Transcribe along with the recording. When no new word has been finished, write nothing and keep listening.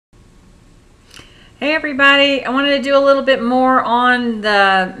Hey everybody, I wanted to do a little bit more on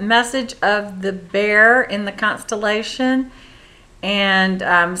the message of the bear in the constellation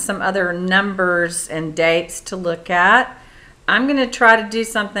and some other numbers and dates to look at. I'm going to try to do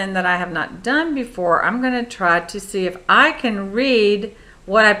something that I have not done before. I'm going to try to see if I can read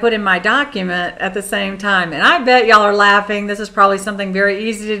what I put in my document at the same time. And I bet y'all are laughing. This is probably something very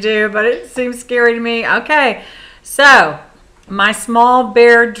easy to do, but it seems scary to me. Okay, so my small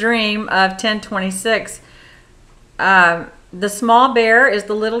bear dream of 1026. The small bear is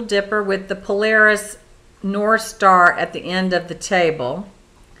the Little Dipper with the Polaris North Star at the end of the table.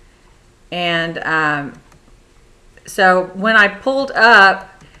 And so when I pulled up,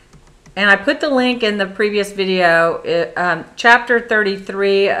 and I put the link in the previous video, chapter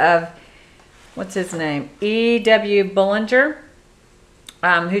 33 of, what's his name? E.W. Bullinger,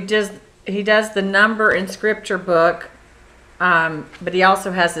 he does the number and scripture book. But he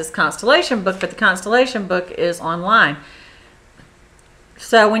also has this constellation book, but the constellation book is online.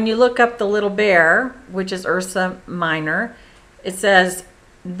 So when you look up the little bear, which is Ursa Minor, it says,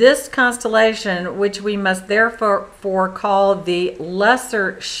 this constellation, which we must therefore call the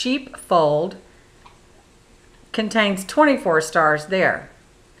lesser sheepfold, contains 24 stars there.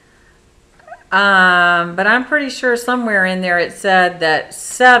 But I'm pretty sure somewhere in there it said that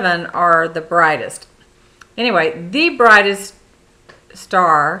 7 are the brightest. Anyway, the brightest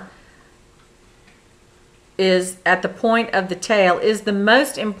star is at the point of the tail, is the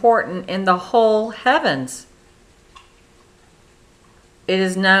most important in the whole heavens. It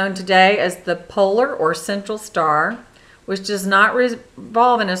is known today as the polar or central star, which does not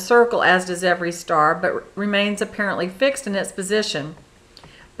revolve in a circle as does every star, but remains apparently fixed in its position.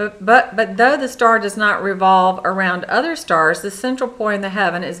 But though the star does not revolve around other stars, the central point in the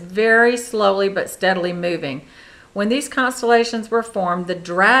heaven is very slowly but steadily moving. When these constellations were formed, the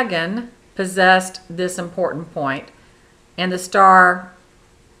dragon possessed this important point, and the star,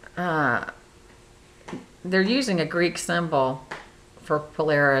 they're using a Greek symbol for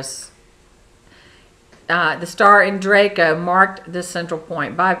Polaris. The star in Draco marked this central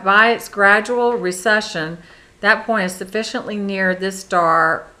point. By its gradual recession, that point is sufficiently near this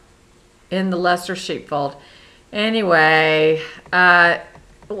star in the lesser sheepfold. Anyway, well,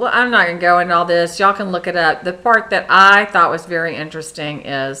 I'm not going to go into all this. Y'all can look it up. The part that I thought was very interesting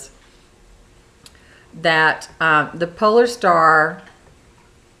is that the polar star,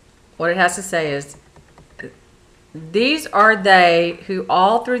 what it has to say is, these are they who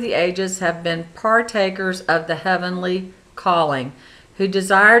all through the ages have been partakers of the heavenly calling, who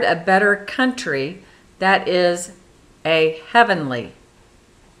desired a better country, that is, a heavenly.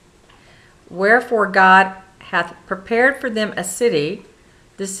 Wherefore God hath prepared for them a city,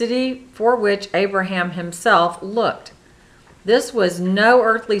 the city for which Abraham himself looked. This was no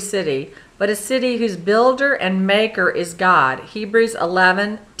earthly city, but a city whose builder and maker is God. Hebrews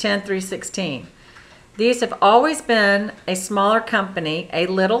 11:10-16. These have always been a smaller company, a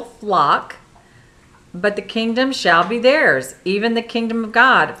little flock, but the kingdom shall be theirs, even the kingdom of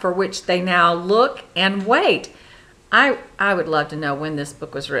God, for which they now look and wait. I would love to know when this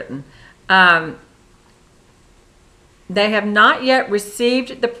book was written. They have not yet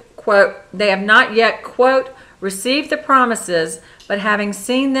received the quote, they have not yet, quote, received the promises, but having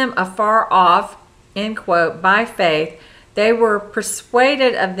seen them afar off, end quote, by faith, they were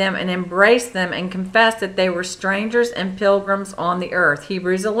persuaded of them and embraced them and confessed that they were strangers and pilgrims on the earth.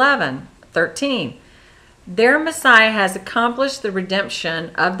 Hebrews 11:13. Their Messiah has accomplished the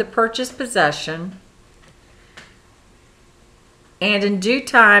redemption of the purchased possession, and in due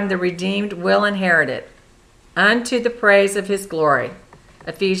time the redeemed will inherit it, unto the praise of his glory.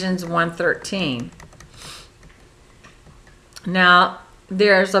 Ephesians 1:13. Now,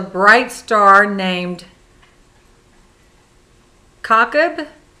 there's a bright star named Kochab,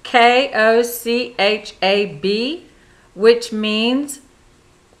 K-O-C-H-A-B, which means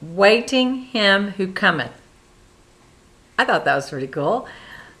waiting him who cometh. I thought that was pretty cool.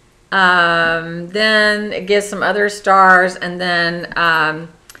 Then it gives some other stars, and then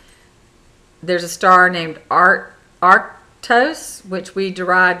there's a star named Arctos, which we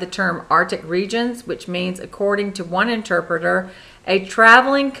derived the term Arctic regions, which means, according to one interpreter, a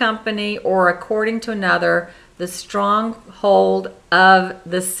traveling company, or according to another, the stronghold of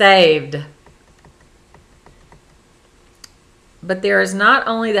the saved. But there is not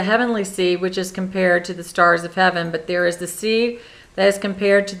only the heavenly sea, which is compared to the stars of heaven, but there is the sea that is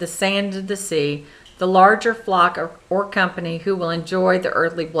compared to the sand of the sea, the larger flock or company who will enjoy the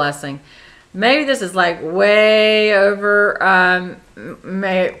earthly blessing. Maybe this is like way over,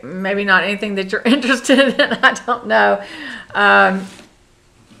 maybe not anything that you're interested in. I don't know.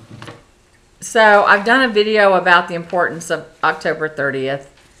 So I've done a video about the importance of October 30th.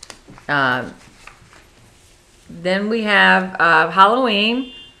 Then we have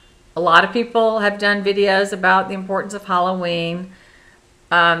Halloween. A lot of people have done videos about the importance of Halloween.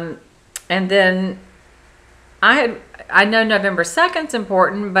 And then I know November 2nd is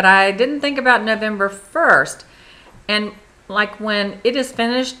important, but I didn't think about November 1st. And like when It Is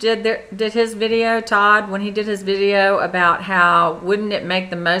Finished did his video, Todd, when he did his video about how wouldn't it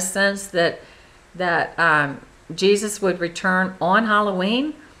make the most sense that Jesus would return on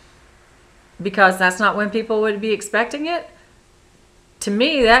Halloween, because that's not when people would be expecting it. To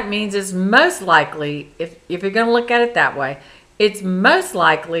me, that means it's most likely, if you're going to look at it that way, it's most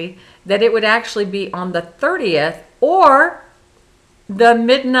likely that it would actually be on the 30th or the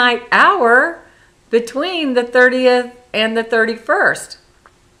midnight hour between the 30th and the 31st,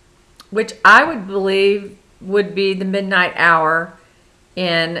 which I would believe would be the midnight hour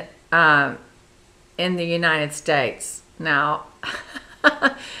in the United States. Now,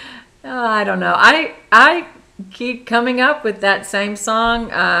 I don't know. I keep coming up with that same song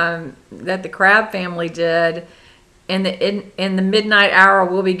that the Crab family did. In the midnight hour,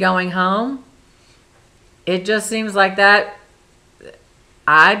 we'll be going home. It just seems like that.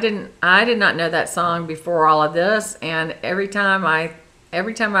 I did not know that song before all of this, and every time I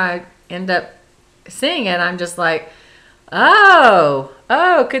end up singing it, I'm just like, oh,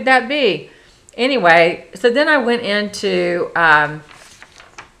 could that be? Anyway, so then I went into. I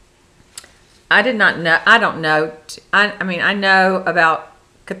did not know. I don't know. I mean, I know about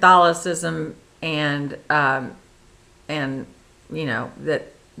Catholicism and you know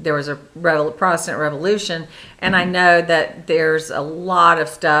that there was a Protestant Revolution, and I know that there's a lot of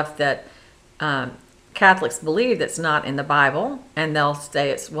stuff that Catholics believe that's not in the Bible, and they'll say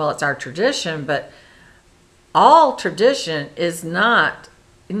it's our tradition, but all tradition is not.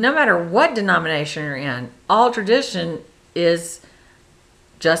 No matter what denomination you're in, all tradition is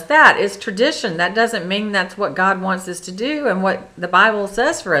just that. It's tradition. That doesn't mean that's what God wants us to do and what the Bible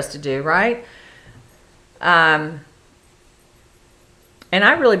says for us to do, right? And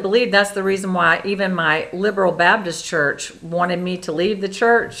I really believe that's the reason why even my liberal Baptist church wanted me to leave the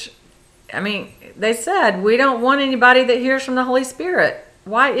church. I mean, they said, we don't want anybody that hears from the Holy Spirit.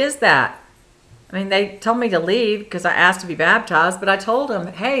 Why is that? I mean, they told me to leave because I asked to be baptized, but I told them,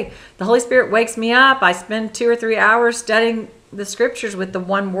 hey, the Holy Spirit wakes me up. I spend 2 or 3 hours studying the scriptures with the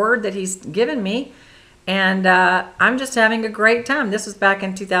one word that he's given me, and I'm just having a great time. This was back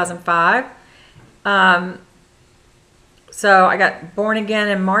in 2005. So I got born again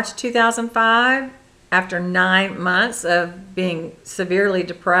in March 2005 after 9 months of being severely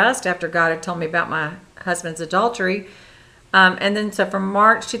depressed after God had told me about my husband's adultery. And then so from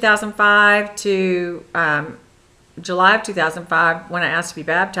March 2005 to July of 2005, when I asked to be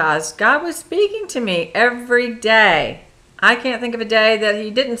baptized, God was speaking to me every day. I can't think of a day that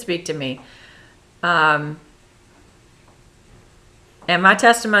he didn't speak to me. And my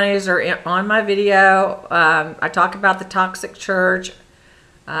testimonies are on my video. I talk about the toxic church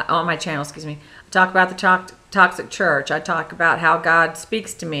on my channel, excuse me. I talk about the toxic church. I talk about how God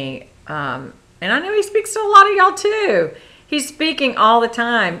speaks to me. And I know he speaks to a lot of y'all too. He's speaking all the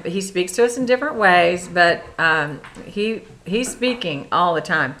time. He speaks to us in different ways, but he's speaking all the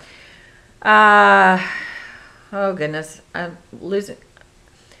time. Oh goodness, I'm losing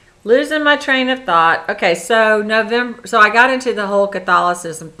my train of thought. Okay, so November. So I got into the whole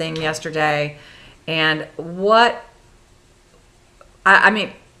Catholicism thing yesterday, and what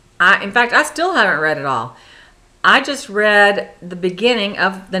in fact, I still haven't read it all. I just read the beginning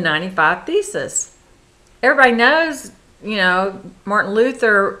of the 95 Thesis. Everybody knows, you know, Martin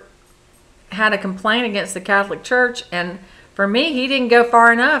Luther had a complaint against the Catholic Church, and for me, he didn't go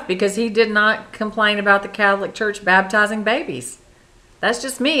far enough because he did not complain about the Catholic Church baptizing babies. That's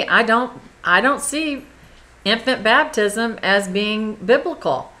just me. I don't see infant baptism as being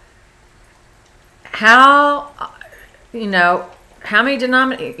biblical. How, you know, how many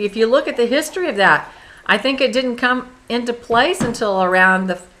denominations, if you look at the history of that, I think it didn't come into place until around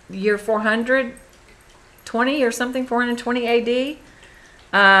the year 420 or something, 420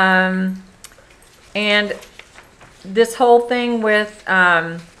 AD. And this whole thing with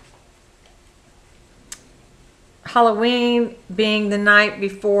Halloween being the night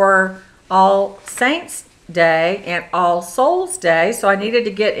before All Saints Day and All Souls Day, so I needed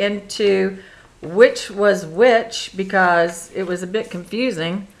to get into which was which because it was a bit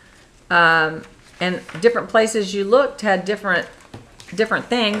confusing. And different places you looked had different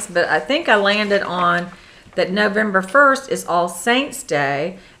things, but I think I landed on that November 1st is All Saints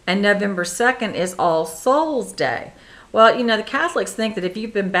Day and November 2nd is All Souls Day. Well, the Catholics think that if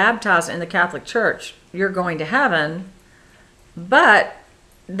you've been baptized in the Catholic Church, you're going to heaven, but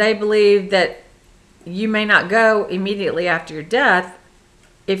they believe that you may not go immediately after your death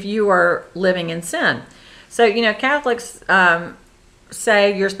if you are living in sin. So, Catholics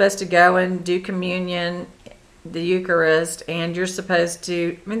say you're supposed to go and do communion, the Eucharist, and you're supposed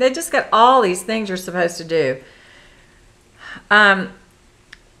to, they just got all these things you're supposed to do.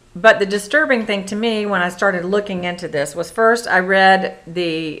 But the disturbing thing to me when I started looking into this was, first I read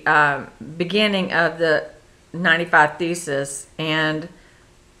the beginning of the 95 Thesis, and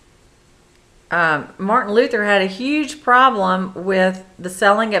Martin Luther had a huge problem with the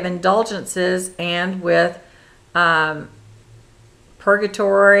selling of indulgences and with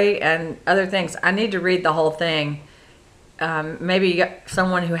purgatory and other things. I need to read the whole thing. Maybe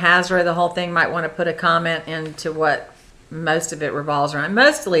someone who has read the whole thing might want to put a comment into what most of it revolves around.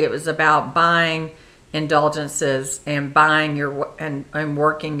 Mostly it was about buying indulgences and buying and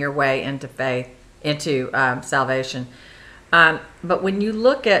working your way into faith, into salvation. But when you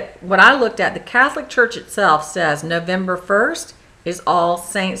look at what I looked at, the Catholic Church itself says November 1st is All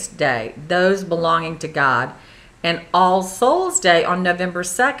Saints' Day, those belonging to God. And All Souls' Day on November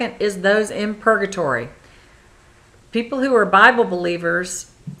 2nd is those in purgatory. People who are Bible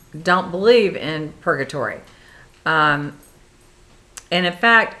believers don't believe in purgatory. And in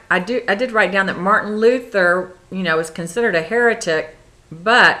fact, I did write down that Martin Luther, is considered a heretic,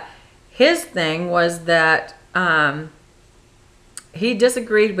 but his thing was that he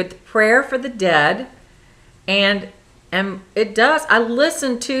disagreed with prayer for the dead, and it does. I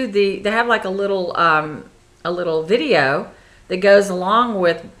listened to they have like a little video that goes along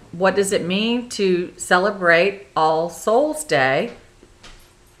with what does it mean to celebrate All Souls Day.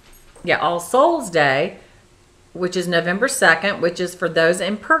 Yeah, All Souls Day, which is November 2nd, which is for those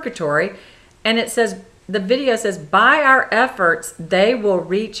in purgatory. And it says, the video says, by our efforts, they will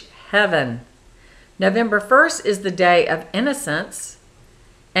reach heaven. November 1st is the day of innocence.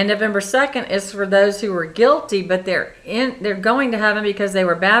 And November 2nd is for those who were guilty, but they're going to heaven because they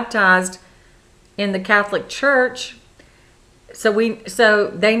were baptized in the Catholic Church. So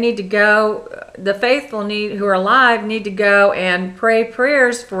they need to go, the faithful who are alive need to go and pray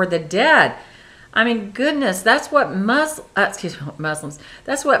prayers for the dead. Goodness, that's what Muslims,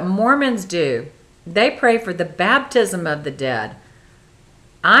 that's what Mormons do. They pray for the baptism of the dead.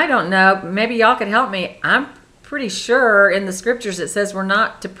 I don't know, maybe y'all could help me. I'm pretty sure in the scriptures it says we're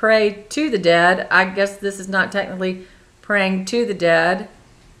not to pray to the dead. I guess this is not technically praying to the dead.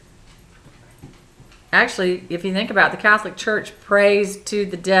 Actually, if you think about it, the Catholic Church prays to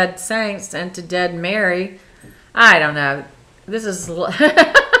the dead saints and to dead Mary. I don't know. This is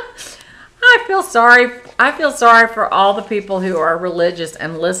I feel sorry for all the people who are religious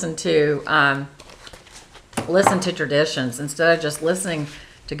and listen to traditions instead of just listening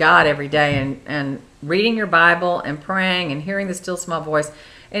to God every day and reading your Bible and praying and hearing the still small voice.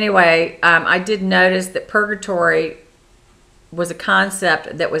 Anyway, I did notice that purgatory was a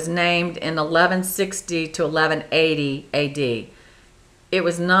concept that was named in 1160 to 1180 AD. It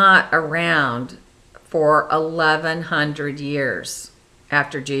was not around for 1100 years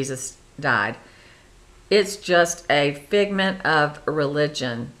after Jesus died. It's just a figment of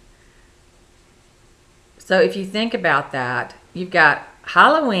religion. So if you think about that, you've got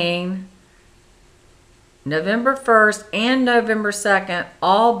Halloween, November 1st and November 2nd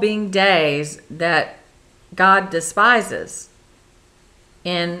all being days that God despises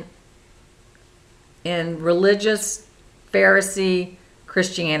in religious Pharisee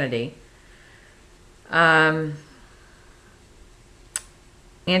Christianity.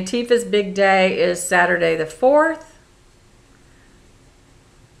 Antifa's big day is Saturday the 4th.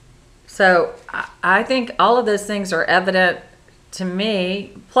 So I think all of those things are evident to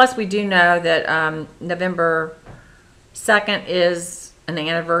me. Plus, we do know that November 2nd is an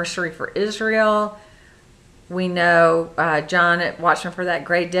anniversary for Israel. We know John at Watchman for That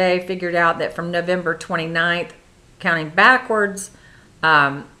Great Day figured out that from November 29th, counting backwards,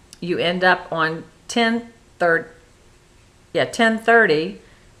 you end up on 1030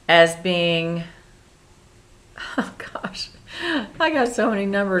 as being, oh gosh, I got so many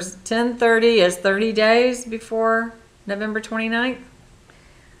numbers. 1030 is 30 days before November 29th.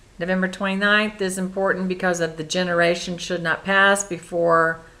 November 29th is important because of the generation should not pass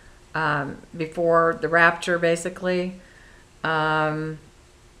before the rapture, basically. So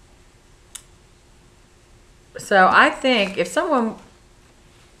I think if someone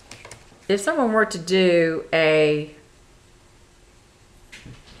were to do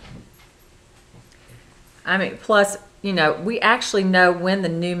plus, we actually know when the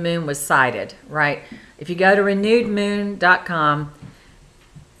new moon was sighted, right? If you go to renewedmoon.com,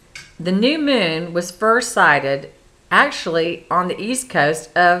 the new moon was first sighted actually on the east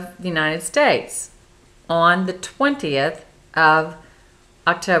coast of the United States on the 20th of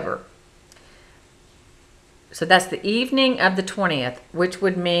October. So that's the evening of the 20th, which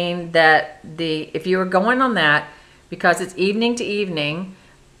would mean that if you were going on that, because it's evening to evening,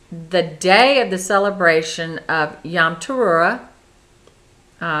 the day of the celebration of Yom Teruah,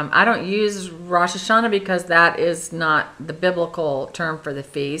 I don't use Rosh Hashanah because that is not the biblical term for the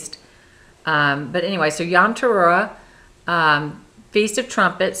feast. But anyway, so Yom Teruah, Feast of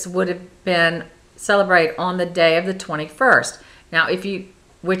Trumpets, would have been celebrated on the day of the 21st. Now,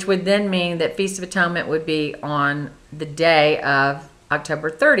 which would then mean that Feast of Atonement would be on the day of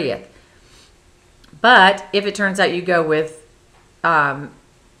October 30th. But if it turns out you go with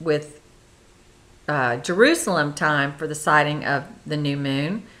Jerusalem time for the sighting of the new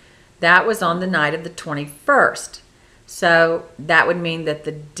moon, that was on the night of the 21st. So that would mean that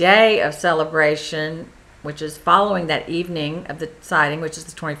the day of celebration, which is following that evening of the sighting, which is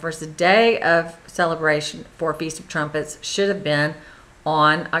the 21st, the day of celebration for Feast of Trumpets should have been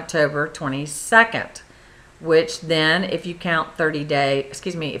on October 22nd, which then, if you count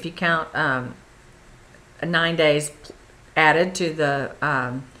 9 days added to the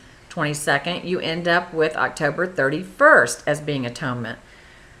 22nd, you end up with October 31st as being atonement.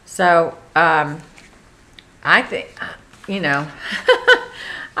 So I think,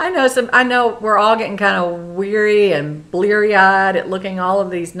 I know we're all getting kind of weary and bleary-eyed at looking all of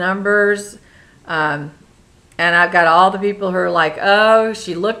these numbers. And I've got all the people who are like, oh,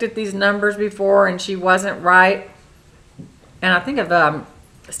 she looked at these numbers before and she wasn't right. And I think of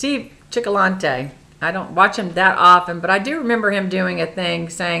Steve Cicolante. I don't watch him that often, but I do remember him doing a thing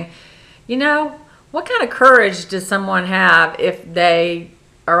saying, what kind of courage does someone have if they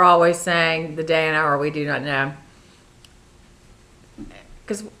are always saying the day and hour we do not know?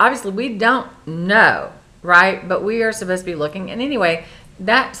 Because obviously we don't know, right? But we are supposed to be looking. And anyway,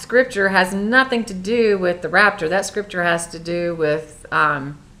 that scripture has nothing to do with the rapture. That scripture has to do with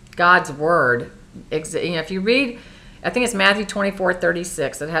God's word. If you read, I think it's Matthew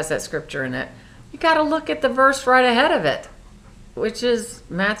 24:36 that has that scripture in it. You got to look at the verse right ahead of it, which is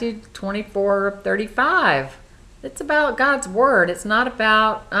Matthew 24:35. It's about God's word. It's not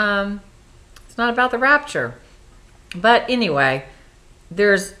about the rapture. But anyway,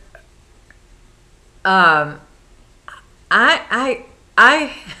 there's I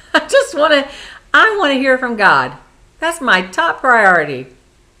just want to hear from God. That's my top priority.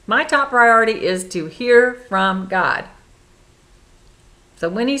 My top priority is to hear from God. So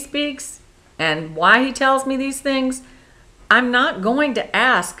when he speaks and why he tells me these things, I'm not going to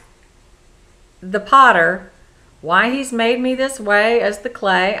ask the potter why he's made me this way as the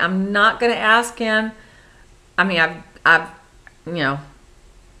clay. I'm not going to ask him. I mean,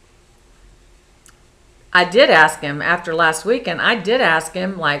 I did ask him after last weekend. I did ask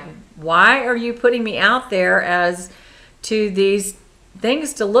him, like, why are you putting me out there as to these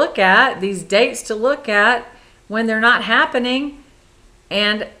things to look at, these dates to look at when they're not happening?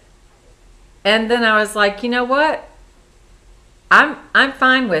 And then I was like, you know what? I'm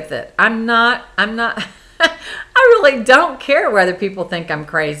fine with it. I'm not I really don't care whether people think I'm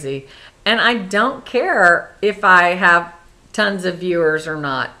crazy. And I don't care if I have tons of viewers or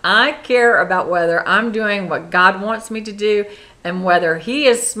not. I care about whether I'm doing what God wants me to do and whether he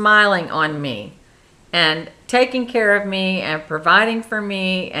is smiling on me and taking care of me and providing for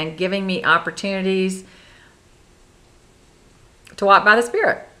me and giving me opportunities to walk by the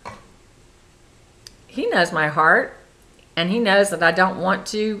Spirit. He knows my heart, and he knows that I don't want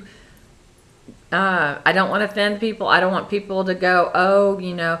to offend people. I don't want people to go,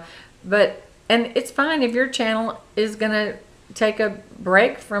 and it's fine if your channel is going to take a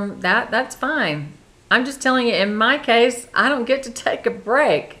break from that. That's fine. I'm just telling you, in my case, I don't get to take a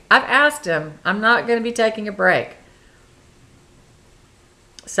break. I've asked him. I'm not going to be taking a break.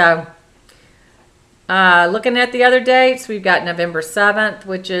 So, looking at the other dates, we've got November 7th,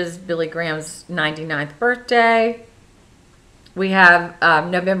 which is Billy Graham's 99th birthday. We have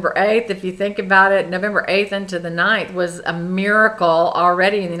November 8th. If you think about it, November 8th into the 9th was a miracle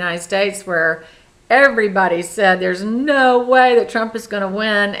already in the United States, where everybody said there's no way that Trump is going to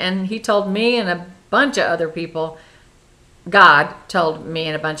win. And he told me and a bunch of other people, God told me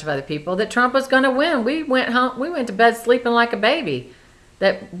and a bunch of other people, that Trump was going to win. We went home. We went to bed sleeping like a baby.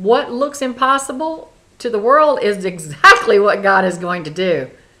 That what looks impossible to the world is exactly what God is going to do.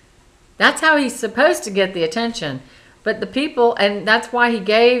 That's how he's supposed to get the attention. But the people, and that's why he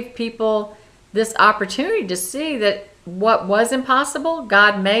gave people this opportunity to see that what was impossible,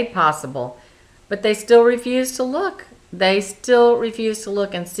 God made possible. But they still refuse to look. They still refuse to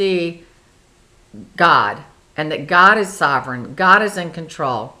look and see God, and that God is sovereign. God is in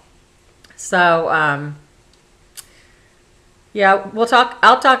control. So, yeah,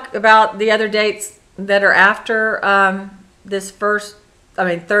 I'll talk about the other dates that are after this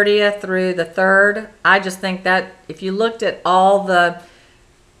 30th through the 3rd. I just think that if you looked at all the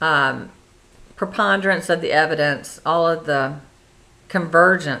preponderance of the evidence, all of the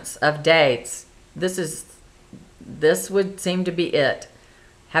convergence of dates, this would seem to be it.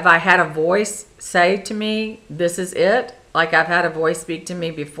 Have I had a voice say to me, this is it? Like I've had a voice speak to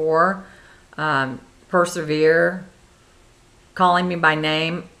me before. Persevere, calling me by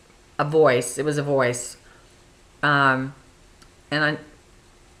name, a voice. It was a voice. And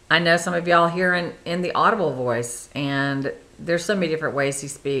I know some of y'all hear in the audible voice, and there's so many different ways he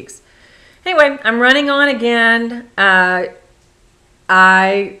speaks. Anyway, I'm running on again. I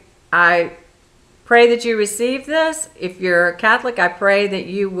pray that you receive this. If you're Catholic, I pray that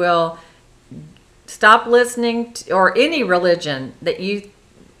you will stop listening to, or any religion, that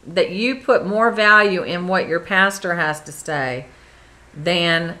you put more value in what your pastor has to say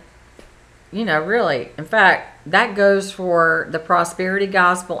than, really. In fact, that goes for the prosperity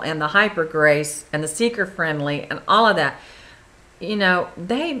gospel and the hyper grace and the seeker friendly and all of that.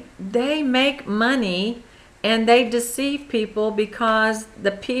 They make money and they deceive people because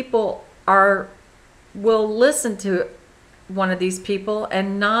the people will listen to one of these people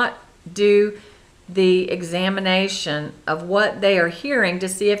and not do the examination of what they are hearing to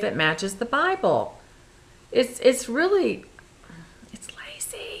see if it matches the Bible. It's lazy.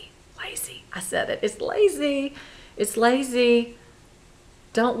 I said it. It's lazy. It's lazy.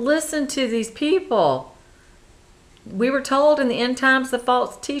 Don't listen to these people. We were told in the end times the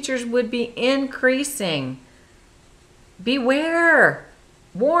false teachers would be increasing. Beware.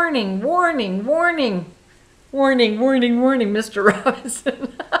 Warning, warning, warning. Warning, warning, warning, Mr.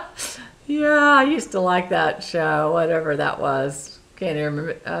 Robinson. Yeah, I used to like that show, whatever that was. Can't even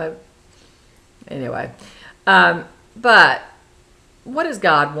remember. Anyway. But what does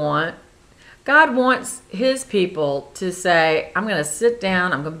God want? God wants his people to say, I'm going to sit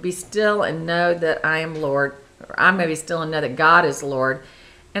down, I'm going to be still and know that I am Lord. Or I'm going to be still and know that God is Lord.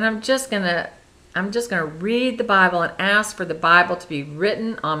 And I'm just going to read the Bible and ask for the Bible to be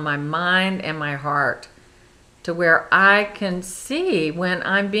written on my mind and my heart, to where I can see when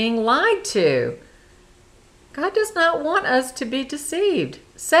I'm being lied to. God does not want us to be deceived.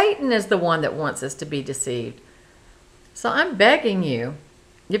 Satan is the one that wants us to be deceived. So I'm begging you,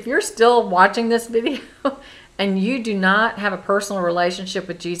 if you're still watching this video and you do not have a personal relationship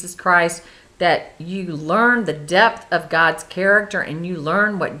with Jesus Christ, that you learn the depth of God's character and you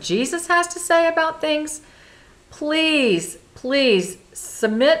learn what Jesus has to say about things, please, please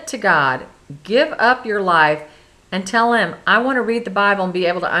submit to God. Give up your life and tell him, I want to read the Bible and be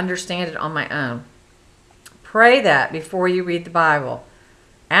able to understand it on my own. Pray that before you read the Bible.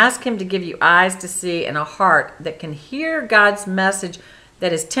 Ask him to give you eyes to see and a heart that can hear God's message,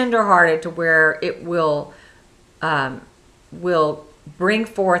 that is tenderhearted, to where it will bring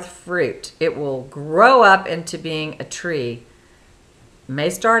forth fruit. It will grow up into being a tree. It may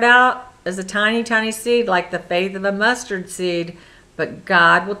start out as a tiny, tiny seed, like the faith of a mustard seed, but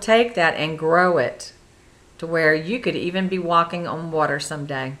God will take that and grow it to where you could even be walking on water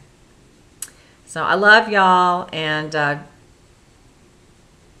someday. So I love y'all, and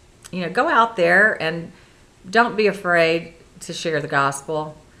go out there and don't be afraid to share the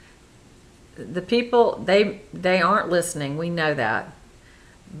gospel. The people, they aren't listening. We know that.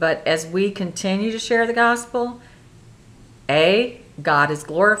 But as we continue to share the gospel, A, God is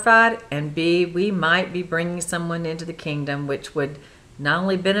glorified, and B, we might be bringing someone into the kingdom, which would not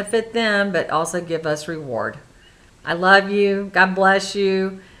only benefit them, but also give us reward. I love you. God bless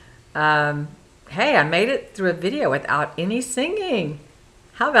you. Hey, I made it through a video without any singing.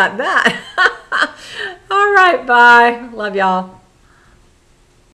 How about that? All right, bye. Love y'all.